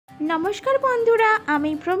নমস্কার বন্ধুরা,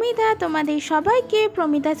 আমি প্রমিতা। তোমাদের সবাইকে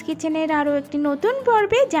প্রমিতাস কিচেনের আরও একটি নতুন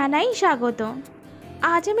পর্বে জানাই স্বাগত।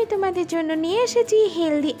 আজ আমি তোমাদের জন্য নিয়ে এসেছি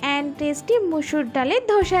হেলদি অ্যান্ড টেস্টি মসুর ডালের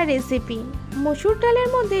ধোসা রেসিপি। মসুর ডালের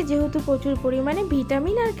মধ্যে যেহেতু প্রচুর পরিমাণে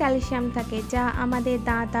ভিটামিন আর ক্যালসিয়াম থাকে, যা আমাদের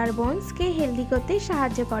দাঁত আর বোনসকে হেলদি করতে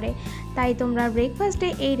সাহায্য করে, তাই তোমরা ব্রেকফাস্টে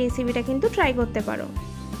এই রেসিপিটা কিন্তু ট্রাই করতে পারো।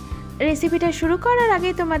 রেসিপিটা শুরু করার আগে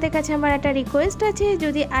তোমাদের কাছে আমার একটা রিকোয়েস্ট আছে,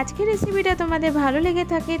 যদি আজকের রেসিপিটা তোমাদের ভালো লেগে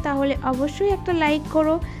থাকে তাহলে অবশ্যই একটা লাইক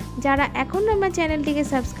করো। যারা এখন আমার চ্যানেলটিকে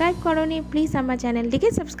সাবস্ক্রাইব করোনি, প্লিজ আমার চ্যানেলটিকে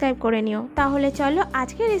সাবস্ক্রাইব করে নিও। তাহলে চলো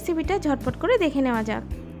আজকের রেসিপিটা ঝটপট করে দেখে নেওয়া যাক।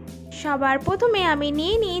 সবার প্রথমে আমি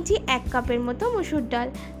নিয়ে নিয়েছি 1 কাপের মতো মসুর ডাল।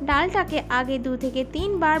 ডালটাকে আগে 2 থেকে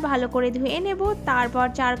 3 বার ভালো করে ধুয়ে নেব, তারপর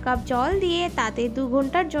 4 কাপ জল দিয়ে তাতে 2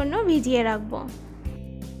 ঘন্টার জন্য ভিজিয়ে রাখবো।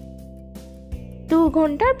 2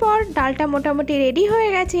 ঘন্টার পর ডালটা মোটামুটি রেডি হয়ে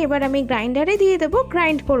গেছে। এবার আমি গ্রাইন্ডারে দিয়ে দেবো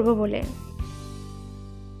গ্রাইন্ড করব বলে।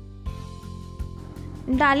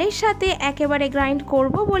 ডালের সাথে একেবারে গ্রাইন্ড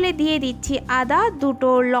করব বলে দিয়ে দিচ্ছি আদা,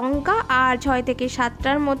 2টো লঙ্কা আর 6 থেকে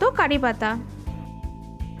 7টার মতো কারি পাতা।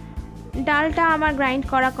 ডালটা আমার গ্রাইন্ড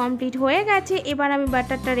করা কমপ্লিট হয়ে গেছে। এবার আমি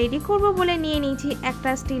বাটারটা রেডি করব বলে নিয়ে নিয়েছি একটা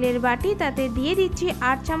স্টিলের বাটি, তাতে দিয়ে দিচ্ছি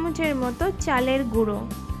 8 চামচের মতো চালের গুঁড়ো।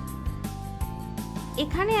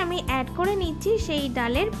 এখানে আমি অ্যাড করে নিচ্ছি সেই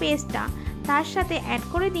ডালের পেস্টটা, তার সাথে অ্যাড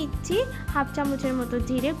করে দিচ্ছি 1/2 চামচের মতো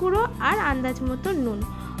জিরে গুঁড়ো আর আন্দাজ মতো নুন।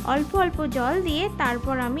 অল্প অল্প জল দিয়ে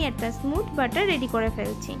তারপর আমি একটা স্মুথ বাটার রেডি করে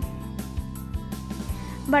ফেলছি।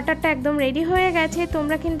 বাটারটা একদম রেডি হয়ে গেছে।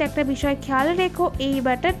 তোমরা কিন্তু একটা বিষয় খেয়াল রেখো, এই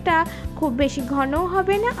বাটারটা খুব বেশি ঘনও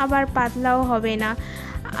হবে না আবার পাতলাও হবে না।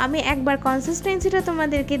 আমি একবার কনসিস্টেন্সিটা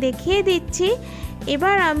তোমাদেরকে দেখিয়ে দিচ্ছি।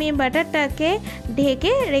 এবার আমি বাটারটাকে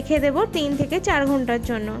ঢেকে রেখে দেব 3 থেকে 4 ঘন্টার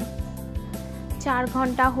জন্য। 4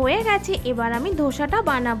 ঘন্টা হয়ে গেছে। এবার আমি ধোসাটা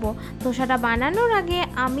বানাবো। ধোসাটা বানানোর আগে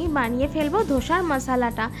আমি বানিয়ে ফেলবো ধোসার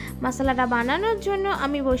মশলাটা বানানোর জন্য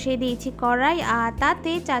আমি বসিয়ে দিয়েছি কড়াই, আর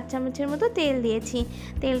তাতে 4 চামচের মতো তেল দিয়েছি।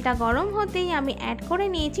 তেলটা গরম হতেই আমি অ্যাড করে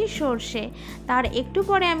নিয়েছি সর্ষে, তার একটু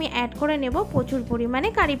পরে আমি অ্যাড করে নেব প্রচুর পরিমাণে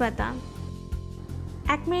কারি পাতা।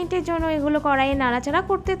 1 মিনিটের জন্য এগুলো কড়াইয়ে নাড়াচাড়া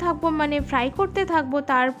করতে থাকবো, মানে ফ্রাই করতে থাকবো।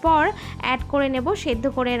 তারপর অ্যাড করে নেব সেদ্ধ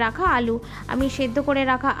করে রাখা আলু। আমি সেদ্ধ করে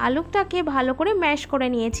রাখা আলুটাকে ভালো করে ম্যাশ করে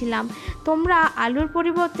নিয়েছিলাম। তোমরা আলুর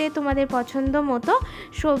পরিবর্তে তোমাদের পছন্দ মতো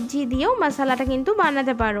সবজি দিয়েও মশলাটা কিন্তু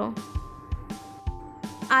বানাতে পারো।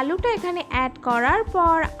 আলুটা এখানে অ্যাড করার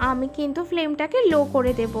পর আমি কিন্তু ফ্লেমটাকে লো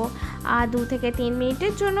করে দেব, আর 2 থেকে 3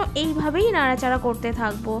 মিনিটের জন্য এইভাবেই নাড়াচাড়া করতে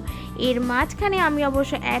থাকবো। এর মাঝখানে আমি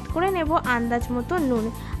অবশ্য অ্যাড করে নেব আন্দাজ মতো নুন।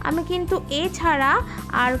 আমি কিন্তু এছাড়া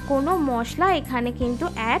আর কোনো মশলা এখানে কিন্তু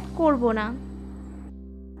অ্যাড করব না।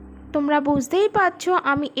 তোমরা বুঝতেই পারছো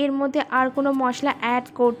আমি এর মধ্যে আর কোনো মশলা অ্যাড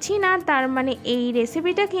করছি না। তার মানে এই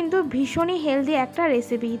রেসিপিটা কিন্তু ভীষণই হেলদি একটা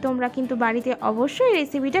রেসিপি। তোমরা কিন্তু বাড়িতে অবশ্যই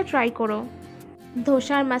রেসিপিটা ট্রাই করো।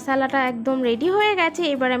 ধোসার মশলাটা একদম রেডি হয়ে গেছে।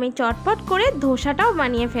 এবার আমি চটপট করে ধোসাটাও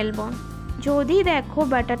বানিয়ে ফেলবো। যদি দেখো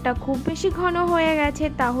ব্যাটারটা খুব বেশি ঘন হয়ে গেছে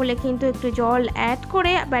তাহলে কিন্তু একটু জল অ্যাড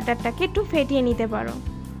করে ব্যাটারটাকে একটু ফেটিয়ে নিতে পারো।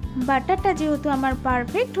 বাটারটা যেহেতু আমার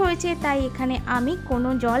পারফেক্ট হয়েছে তাই এখানে আমি কোনো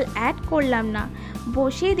জল অ্যাড করলাম না।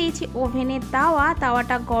 বসিয়ে দিয়েছি ওভেনে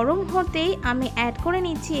তাওয়াটা গরম হতেই আমি অ্যাড করে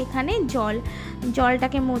নিচ্ছি এখানে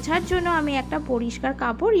জলটাকে মোছার জন্য আমি একটা পরিষ্কার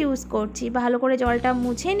কাপড় ইউজ করছি। ভালো করে জলটা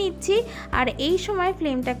মুছে নিচ্ছি, আর এই সময়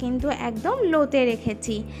ফ্লেমটা কিন্তু একদম লোতে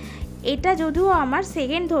রেখেছি। এটা যদিও আমার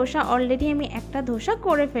সেকেন্ড ধোসা, অলরেডি আমি একটা ধোসা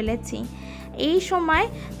করে ফেলেছি। এই সময়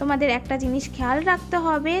তোমাদের একটা জিনিস খেয়াল রাখতে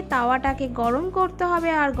হবে, তাওয়াটাকে গরম করতে হবে,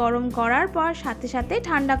 আর গরম করার পর সাথে সাথে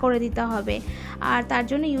ঠান্ডা করে দিতে হবে, আর তার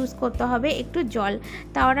জন্য ইউজ করতে হবে একটু জল।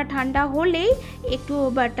 তাওয়াটা ঠান্ডা হলেই একটু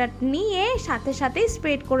বাটার নিয়ে সাথে সাথেই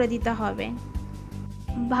স্প্রেড করে দিতে হবে।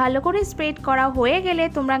 ভালো করে স্প্রেড করা হয়ে গেলে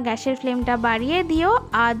তোমরা গ্যাসের ফ্লেমটা বাড়িয়ে দিও,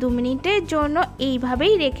 আর 2 মিনিটের জন্য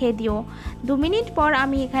এইভাবেই রেখে দিও। 2 মিনিট পর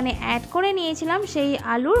আমি এখানে অ্যাড করে নিয়েছিলাম সেই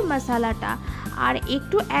আলুর মশলাটা, আর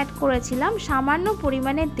একটু অ্যাড করেছিলাম সামান্য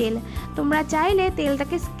পরিমাণে তেল। তোমরা চাইলে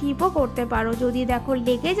তেলটাকে স্কিপও করতে পারো। যদি দেখো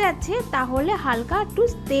লেগে যাচ্ছে তাহলে হালকা একটু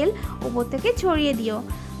তেল উপর থেকে ছড়িয়ে দিও।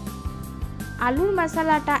 আলুর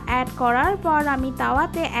মশলাটা অ্যাড করার পর আমি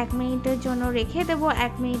তাওয়াতে 1 মিনিটের জন্য রেখে দেবো।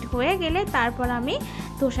 1 মিনিট হয়ে গেলে তারপর আমি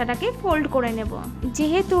ধোসাটাকে ফোল্ড করে নেব।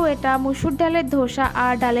 যেহেতু এটা মসুর ডালের ধোসা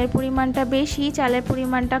আর ডালের পরিমাণটা বেশি, চালের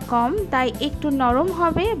পরিমাণটা কম, তাই একটু নরম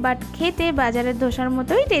হবে, বাট খেতে বাজারের ধোসার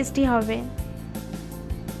মতোই টেস্টি হবে।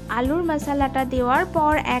 আলুর মশলাটা দেওয়ার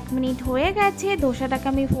পর 1 মিনিট হয়ে গেছে। ধোসাটাকে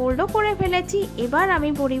আমি ফোল্ডও করে ফেলেছি। এবার আমি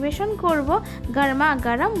পরিবেশন করব গরমা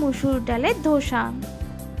গরম মসুর ডালের ধোসা।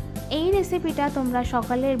 এই রেসিপিটা তোমরা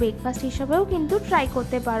সকালের ব্রেকফাস্ট হিসেবেও কিন্তু ট্রাই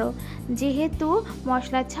করতে পারো। যেহেতু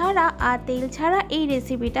মশলা ছাড়া আর তেল ছাড়া এই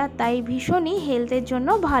রেসিপিটা, তাই ভীষণই হেলথের জন্য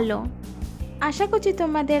ভালো। আশা করছি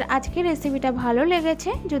তোমাদের আজকের রেসিপিটা ভালো লেগেছে।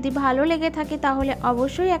 যদি ভালো লেগে থাকে তাহলে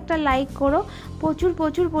অবশ্যই একটা লাইক করো, প্রচুর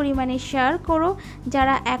প্রচুর পরিমাণে শেয়ার করো।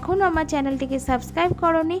 যারা এখনও আমার চ্যানেলটিকে সাবস্ক্রাইব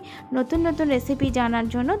করোনি নতুন নতুন রেসিপি জানার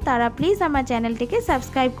জন্য, তারা প্লিজ আমার চ্যানেলটিকে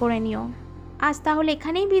সাবস্ক্রাইব করে নিও। আজ তাহলে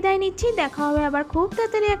এখানেই বিদায় নিচ্ছি। দেখা হবে আবার খুব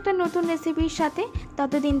তাড়াতাড়ি একটা নতুন রেসিপির সাথে।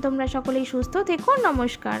 ততদিন তোমরা সকলেই সুস্থ থেকো।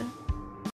 নমস্কার।